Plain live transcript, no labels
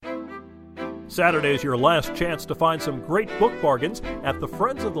Saturday is your last chance to find some great book bargains at the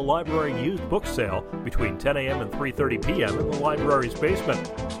Friends of the Library used book sale between 10 a.m. and 3:30 p.m. in the library's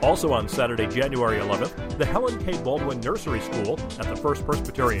basement. Also on Saturday, January 11th, the Helen K. Baldwin Nursery School at the First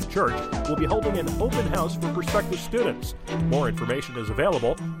Presbyterian Church will be holding an open house for prospective students. More information is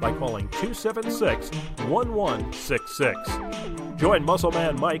available by calling 276-1166. Join Muscle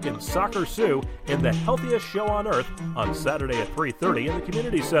Man Mike and Soccer Sue in the healthiest show on earth on Saturday at 3:30 in the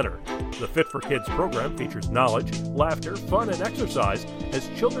Community Center. The Fit for Kids program features knowledge, laughter, fun, and exercise as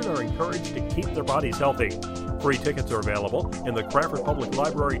children are encouraged to keep their bodies healthy. Free tickets are available in the Cranford Public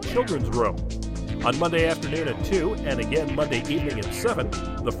Library Children's Room. On Monday afternoon at 2 and again Monday evening at 7,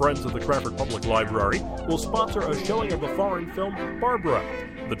 the Friends of the Cranford Public Library will sponsor a showing of the foreign film Barbara.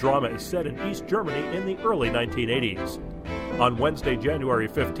 The drama is set in East Germany in the early 1980s. On Wednesday, January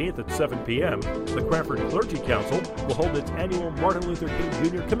 15th at 7 p.m., the Cranford Clergy Council will hold its annual Martin Luther King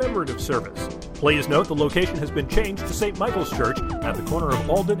Jr. commemorative service. Please note the location has been changed to St. Michael's Church at the corner of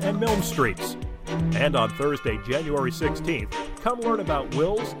Alden and Milne Streets. And on Thursday, January 16th, come learn about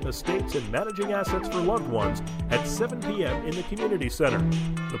wills, estates, and managing assets for loved ones at 7 p.m. in the Community Center.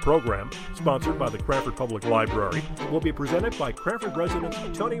 The program, sponsored by the Cranford Public Library, will be presented by Cranford residents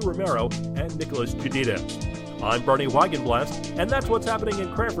Tony Romero and Nicholas Judita. I'm Bernie Wagenblast, and that's what's happening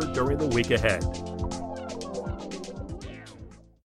in Cranford during the week ahead.